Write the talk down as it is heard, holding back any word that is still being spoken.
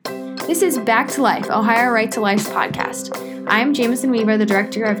This is Back to Life, Ohio Right to Life's podcast. I'm Jamieson Weaver, the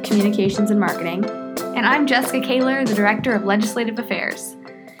Director of Communications and Marketing. And I'm Jessica Kaler, the Director of Legislative Affairs.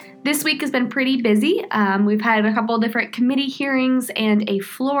 This week has been pretty busy. We've had a couple different committee hearings and a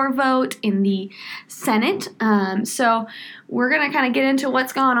floor vote in the Senate. So we're going to kind of get into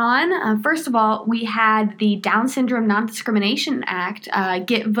what's going on. First of all, we had the Down Syndrome Non-Discrimination Act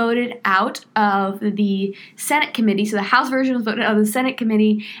get voted out of the Senate committee. So the House version was voted out of the Senate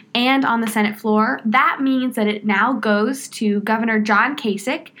committee and on the Senate floor. That means that it now goes to Governor John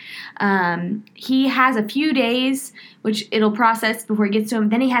Kasich. He has a few days, which it'll process before it gets to him.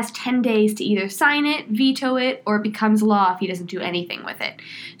 Then he has 10 days to either sign it, veto it, or it becomes law if he doesn't do anything with it.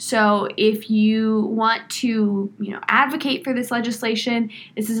 So if you want to, advocate for this legislation,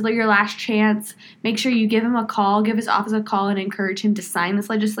 this is your last chance. Make sure you give him a call, give his office a call, and encourage him to sign this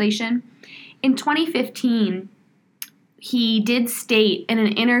legislation. In 2015, he did state in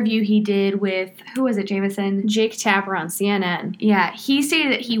an interview he did with, who was it, Jamieson? Jake Tapper on CNN. Yeah, he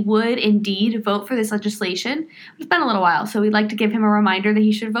stated that he would indeed vote for this legislation. It's been a little while, so we'd like to give him a reminder that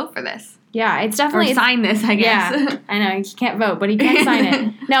he should vote for this. Yeah, it's definitely... Or sign this, I guess. Yeah, I know, he can't vote, but he can sign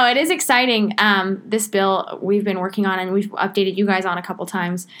it. No, it is exciting. This bill we've been working on, and we've updated you guys on a couple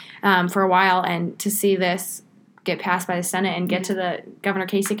times for a while, and to see this get passed by the Senate and get to the Governor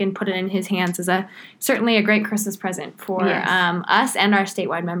Kasich and put it in his hands is certainly a great Christmas present for us and our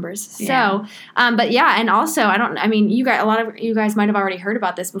statewide members. Yeah. So, and also a lot of you guys might have already heard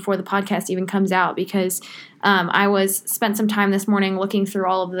about this before the podcast even comes out, because I spent some time this morning looking through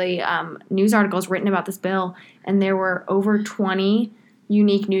all of the news articles written about this bill, and there were over 20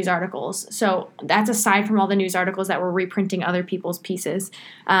 unique news articles. So that's aside from all the news articles that were reprinting other people's pieces.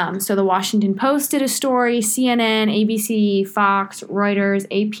 So the Washington Post did a story, CNN, ABC, Fox, Reuters,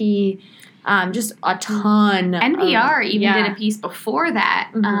 AP, just a ton. NPR did a piece before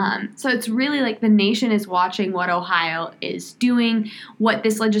that. Mm-hmm. So it's really like the nation is watching what Ohio is doing, what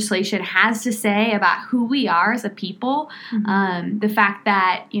this legislation has to say about who we are as a people. Mm-hmm. The fact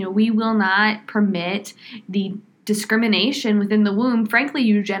that, we will not permit the discrimination within the womb, frankly,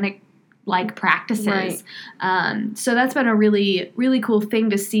 eugenic-like practices. Right. So that's been a really, really cool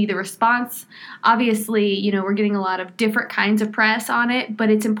thing to see the response. Obviously, we're getting a lot of different kinds of press on it, but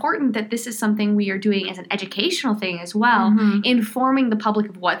it's important that this is something we are doing as an educational thing as well, informing the public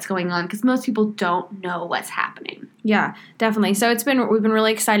of what's going on, because most people don't know what's happening. Yeah, definitely. So we've been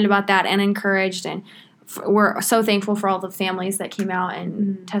really excited about that and encouraged, and we're so thankful for all the families that came out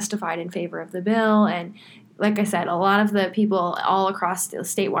and testified in favor of the bill. And like I said, a lot of the people all across the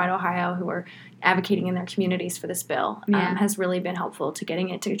statewide Ohio who are advocating in their communities for this bill has really been helpful to getting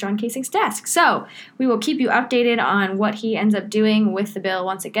it to John Kasich's desk. So we will keep you updated on what he ends up doing with the bill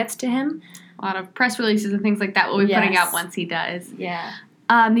once it gets to him. A lot of press releases and things like that we'll be putting out once he does. Yeah.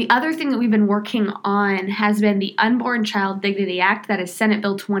 The other thing that we've been working on has been the Unborn Child Dignity Act. That is Senate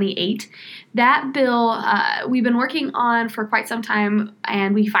Bill 28. That bill we've been working on for quite some time,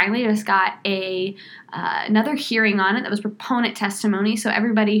 and we finally just got another hearing on it that was proponent testimony. So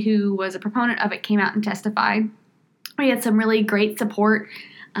everybody who was a proponent of it came out and testified. We had some really great support.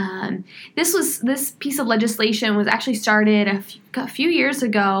 This piece of legislation was actually started a few years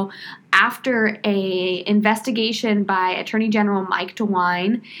ago after a investigation by Attorney General Mike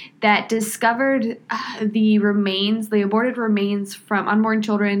DeWine that discovered the aborted remains from unborn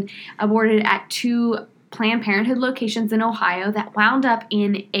children aborted at 2 Planned Parenthood locations in Ohio that wound up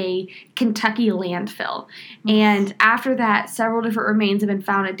in a Kentucky landfill. And after that, several different remains have been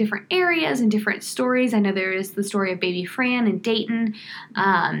found in different areas and different stories. I know there is the story of baby Fran in Dayton.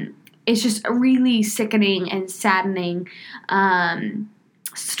 It's just a really sickening and saddening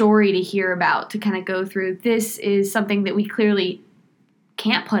story to hear about, to kind of go through. This is something that we clearly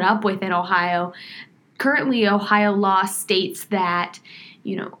can't put up with in Ohio. Currently, Ohio law states that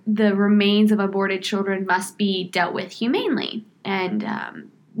the remains of aborted children must be dealt with humanely. And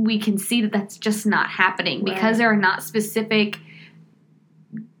we can see that that's just not happening because there are not specific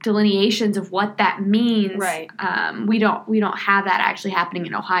delineations of what that means. Right. We don't have that actually happening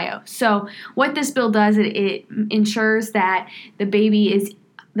in Ohio. So what this bill does, it ensures that the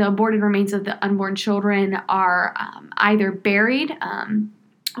aborted remains of the unborn children are either buried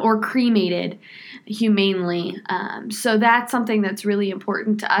or cremated humanely. So that's something that's really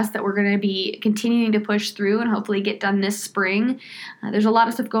important to us that we're going to be continuing to push through and hopefully get done this spring. There's a lot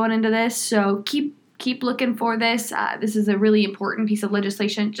of stuff going into this, so keep looking for this. This is a really important piece of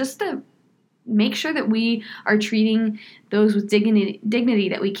legislation just to make sure that we are treating those with dignity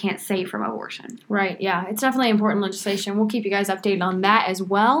that we can't save from abortion. Right, yeah. It's definitely important legislation. We'll keep you guys updated on that as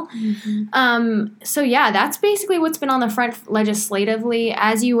well. So, yeah, that's basically what's been on the front legislatively.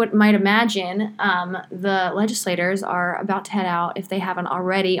 As you might imagine, the legislators are about to head out, if they haven't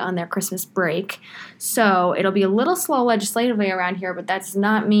already, on their Christmas break. So it'll be a little slow legislatively around here, but that does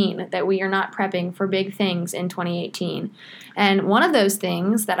not mean that we are not prepping for big things in 2018. And one of those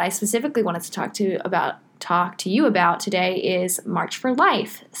things that I specifically wanted to talk to you about today is March for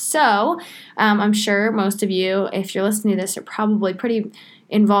Life. So I'm sure most of you, if you're listening to this, are probably pretty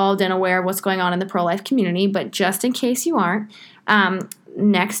involved and aware of what's going on in the pro-life community, but just in case you aren't,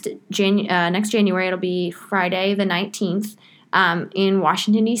 next January, it'll be Friday the 19th, in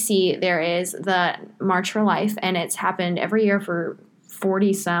Washington, D.C., there is the March for Life, and it's happened every year for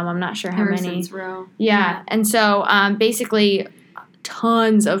 40-some, I'm not sure how Ever many. Since Roe. Yeah, and so basically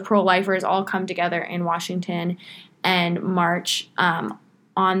tons of pro-lifers all come together in Washington and march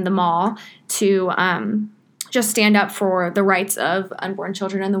on the mall to just stand up for the rights of unborn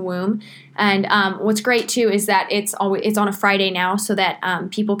children in the womb. And what's great, too, is that it's on a Friday now, so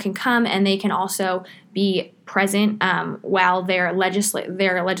that people can come and they can also be present while their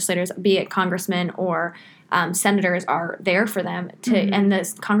legislators, be it congressmen or senators, are there for them. And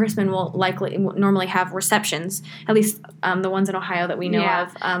the congressmen will normally have receptions, at least the ones in Ohio that we know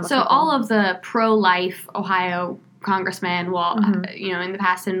of. So all of the pro-life Ohio congressmen will, in the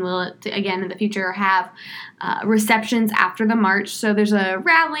past and will, again, in the future, have receptions after the march. So there's a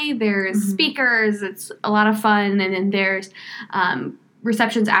rally, there's speakers, it's a lot of fun, and then there's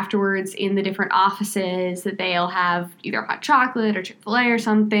receptions afterwards in the different offices that they'll have either hot chocolate or Chick-fil-A or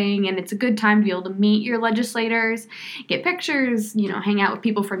something, and it's a good time to be able to meet your legislators, get pictures, hang out with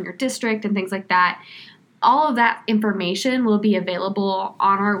people from your district and things like that. All of that information will be available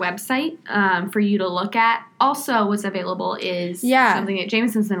on our website for you to look at. Also, what's available is something that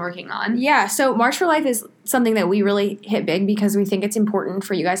Jamieson's been working on. Yeah, so March for Life is something that we really hit big because we think it's important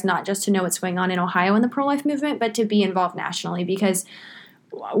for you guys not just to know what's going on in Ohio in the pro-life movement, but to be involved nationally, because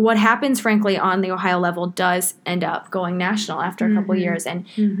what happens, frankly, on the Ohio level does end up going national after a couple of years. And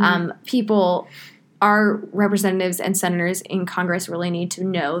our representatives and senators in Congress really need to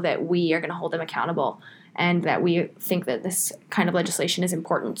know that we are going to hold them accountable and that we think that this kind of legislation is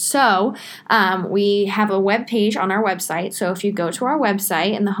important. So we have a web page on our website. So if you go to our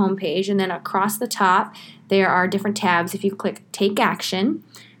website and the homepage, and then across the top, there are different tabs. If you click Take Action,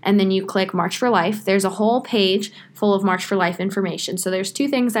 and then you click March for Life, there's a whole page full of March for Life information. So there's two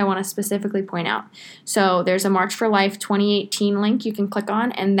things I want to specifically point out. So there's a March for Life 2018 link you can click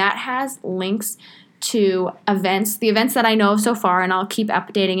on, and that has links to events, the events that I know of so far, and I'll keep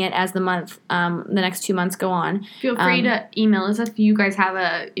updating it as the next 2 months go on. Feel free to email us if you guys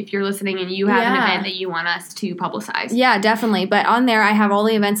if you're listening and you have an event that you want us to publicize. Yeah, definitely. But on there, I have all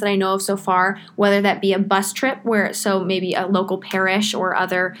the events that I know of so far, whether that be a bus trip, so maybe a local parish or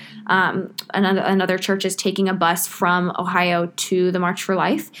other another church is taking a bus from Ohio to the March for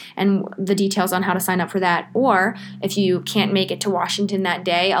Life, and the details on how to sign up for that. Or if you can't make it to Washington that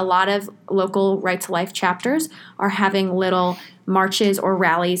day, a lot of local Right to Life chapters are having little marches or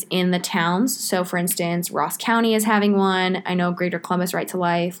rallies in the towns. So, for instance, Ross County is having one. I know Greater Columbus Right to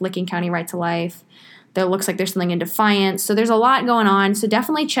Life, Licking County Right to Life. There looks like there's something in Defiance. So there's a lot going on. So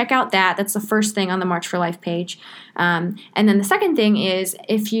definitely check out that. That's the first thing on the March for Life page. And then the second thing is,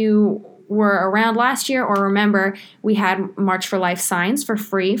 if you were around last year or remember, we had March for Life signs for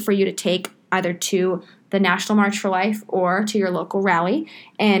free for you to take either to the National March for Life or to your local rally.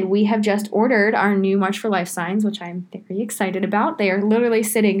 And we have just ordered our new March for Life signs, which I'm very excited about. They are literally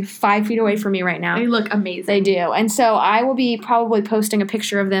sitting 5 feet away from me right now. They look amazing. They do. And so I will be probably posting a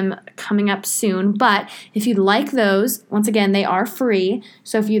picture of them coming up soon. But if you'd like those, once again, they are free.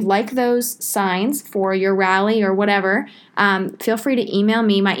 So if you'd like those signs for your rally or whatever, feel free to email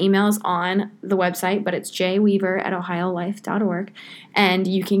me. My email is on the website, but it's jweaver@ohiolife.org. And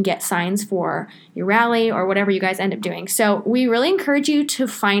you can get signs for your rally or whatever you guys end up doing. So we really encourage you to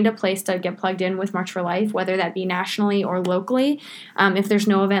find a place to get plugged in with March for Life, whether that be nationally or locally. If there's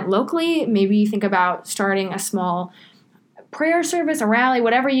no event locally, maybe you think about starting a small prayer service, a rally,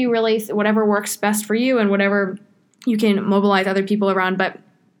 whatever works best for you and whatever you can mobilize other people around. But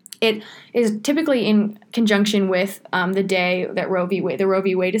it is typically in conjunction with the day that the Roe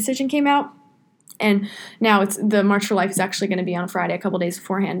v. Wade decision came out. And now the March for Life is actually going to be on Friday, a couple days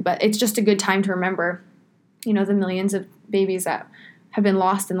beforehand. But it's just a good time to remember, the millions of babies that have been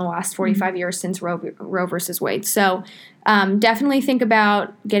lost in the last 45 years since Roe versus Wade. So definitely think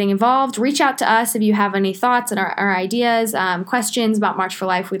about getting involved. Reach out to us if you have any thoughts and our ideas, questions about March for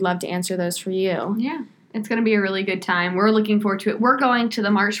Life. We'd love to answer those for you. Yeah. It's going to be a really good time. We're looking forward to it. We're going to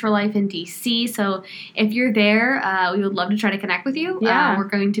the March for Life in D.C., so if you're there, we would love to try to connect with you. Yeah. We're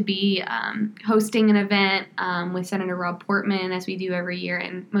going to be hosting an event with Senator Rob Portman, as we do every year,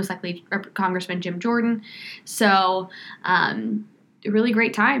 and most likely Congressman Jim Jordan. So a really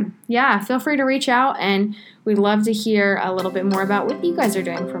great time. Yeah, feel free to reach out, and we'd love to hear a little bit more about what you guys are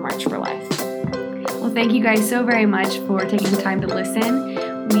doing for March for Life. Well, thank you guys so very much for taking the time to listen.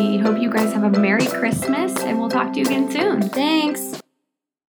 We hope you guys have a Merry Christmas, and we'll talk to you again soon. Thanks.